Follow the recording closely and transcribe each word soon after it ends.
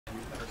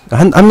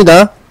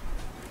합니다.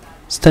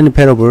 스탠리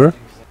패러블.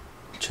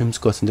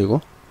 재밌을 것 같은데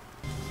이거?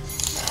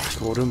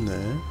 이거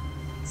어렵네.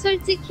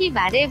 솔직히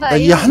말해봐요. 나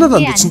이해 하나도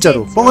안 돼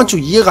진짜로. 뻥한 쪽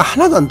이해가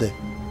하나도 안 돼.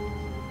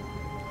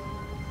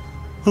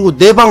 그리고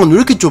내 방은 왜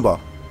이렇게 좁아?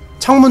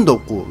 창문도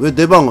없고 왜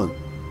내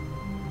방은?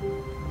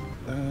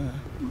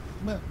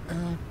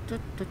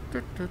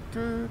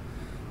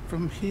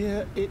 From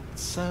here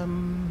it's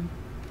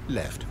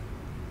left.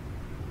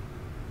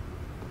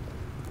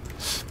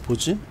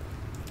 뭐지?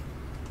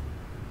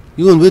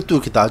 이건 왜 또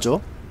이렇게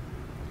나죠?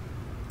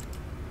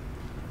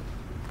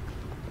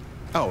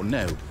 Oh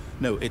no,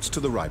 no, it's to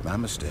the right. My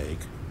mistake.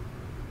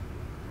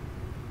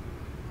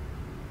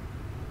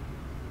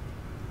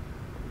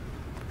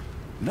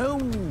 No,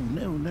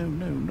 no, no,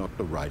 no, not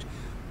the right.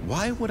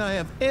 Why would I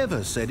have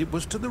ever said it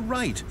was to the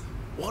right?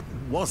 What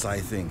was I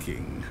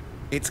thinking?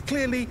 It's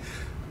clearly...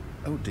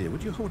 Oh dear,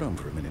 would you hold on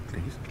for a minute,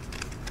 please?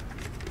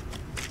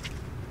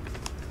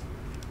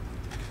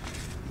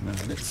 Now,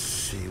 let's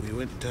see. We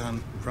went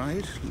down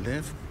right,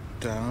 left,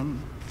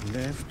 down,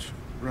 left,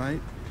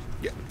 right.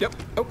 Yep,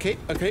 okay,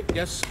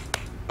 yes.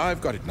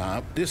 I've got it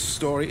now. This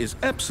story is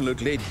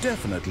absolutely,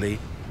 definitely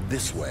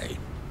this way.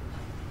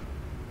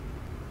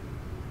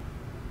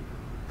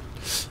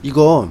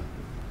 이거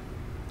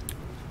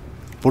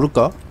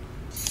모를까?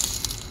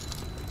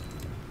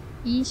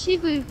 이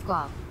씹을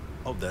거.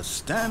 Of the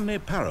Stanley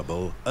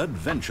Parable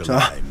adventure 자,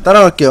 line.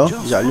 따라갈게요.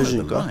 Just 이제 follow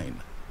the 알려주니까. line.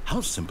 How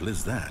simple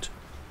is that?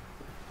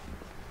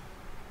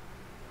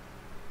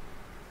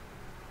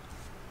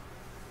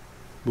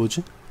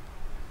 뭐지?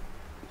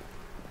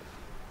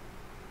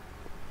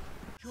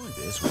 Enjoy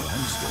this while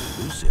I'm still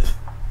lucid.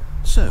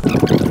 So,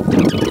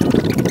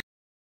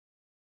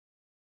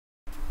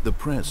 the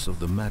press of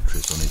the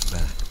mattress on his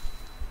back.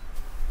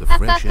 The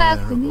fresh air 빠빠빠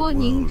of the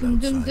굿모닝 world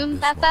outside 둥둥둥 this one.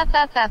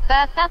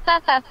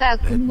 빠빠빠빠빠빠빠빠빠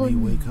Let me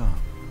굿모닝. wake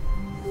up.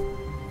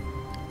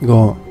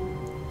 이거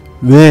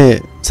왜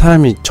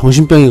사람이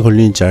정신병이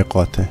걸리는지 알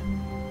것 같아.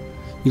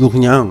 이거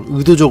그냥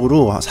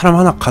의도적으로 사람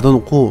하나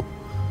가둬놓고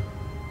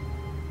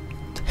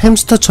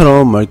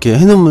햄스터처럼 막 이렇게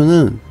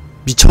해놓으면은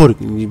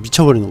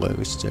미쳐버리는 거야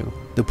이거 진짜 이거.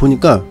 근데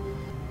보니까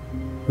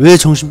왜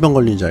정신병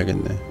걸리는지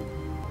알겠네.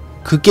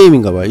 그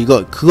게임인가봐.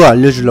 이거 그거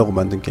알려주려고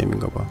만든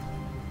게임인가봐.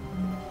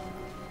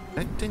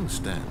 Acting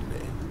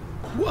Stanley.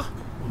 What?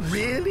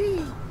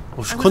 Really?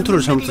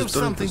 컨트롤 잘못해서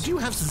떨어졌어. Do you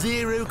have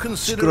zero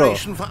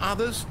consideration for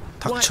others?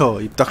 닥쳐,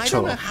 입 닥쳐.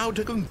 I don't know how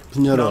to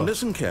문 열어. Now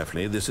listen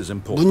carefully. This is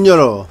important. 문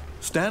열어.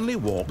 Stanley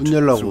walked 문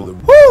열라고. through the...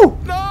 후!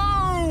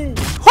 No!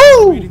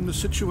 후! Reading the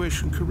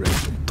situation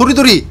correctly.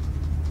 도리도리.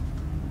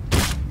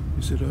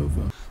 Is it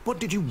over? What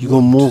did you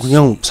이거 뭐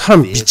그냥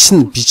사람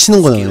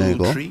미치는 거네 그냥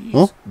이거.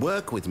 어?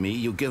 Work with me.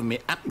 You give me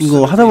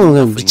이거 하다 보면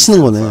그냥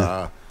미치는 거네.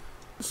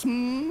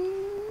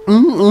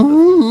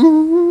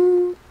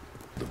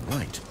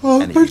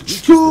 빨리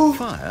죽여.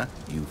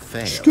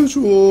 죽여줘.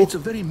 It's a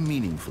very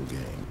meaningful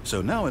game.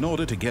 So now, in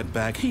order to get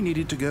back, he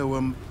needed to go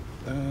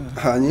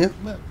아니야?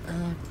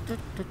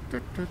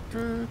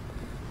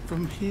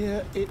 From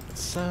here,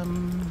 it's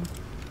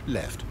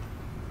left.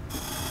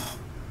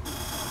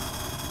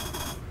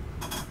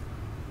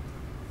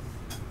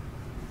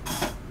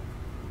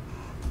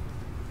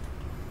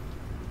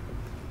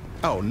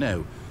 Oh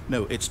no,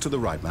 no, it's to the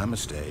right. My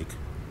mistake.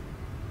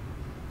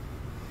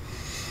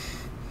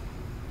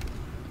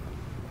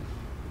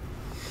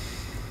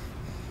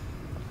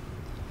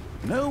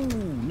 No,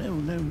 no,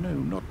 no, no,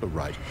 not the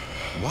right.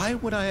 Why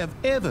would I have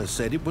ever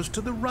said it was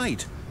to the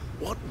right?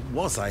 What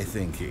was I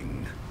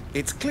thinking?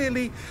 It's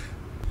clearly...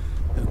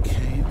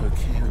 Okay.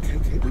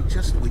 We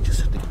just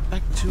have to get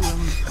back to,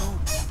 oh,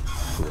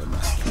 who am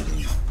I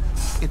kidding?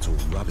 It's all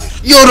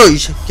rubbish. 열어 이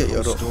새끼야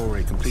열어.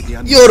 Story completely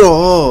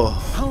열어.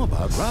 How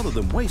about rather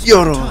than waste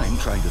열어. time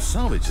trying to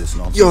salvage this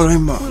nonsense, 열어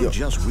임마. we'll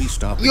just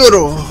restart the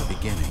열어. game from the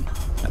beginning.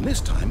 And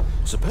this time,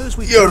 suppose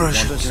we 열어 don't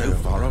wander so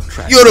새끼야. far off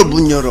track. 열어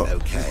문 열어.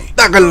 Okay.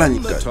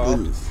 나갈라니까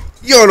문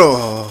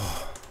열어.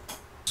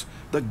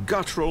 The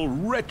guttural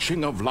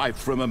retching of life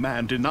from a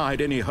man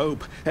denied any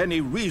hope, any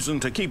reason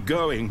to keep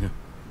going.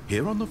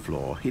 Here on the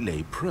floor, he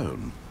lay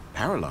prone,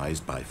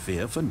 paralyzed by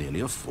fear for nearly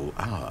a full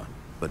hour.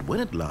 But when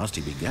at last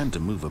he began to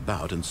move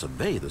about and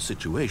survey the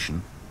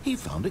situation, he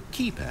found a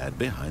keypad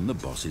behind the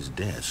boss's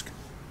desk.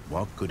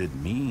 What could it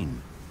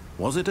mean?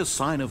 Was it a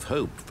sign of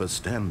hope for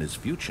Stanley's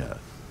future?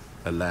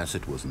 Alas,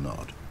 it was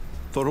not.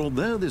 For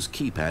although this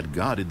keypad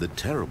guarded the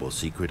terrible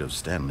secret of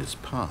Stanley's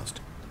past,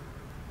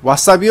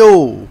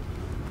 와사비오.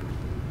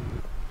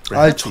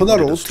 아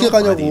전화를 어떻게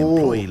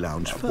가냐고.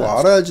 뭐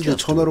알아야지 내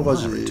전화로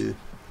가지.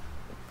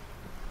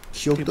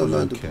 기억도 안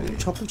나는데 뭐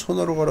자꾸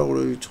전화로 가라고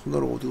그래.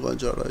 전화로 어디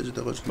가는지 알아야지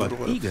내가 전화로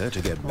가야. eager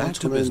to get back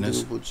to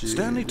business,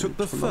 Stanley took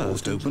the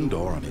first open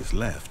door on his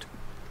left.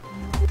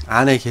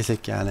 안 해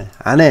개새끼 안 해.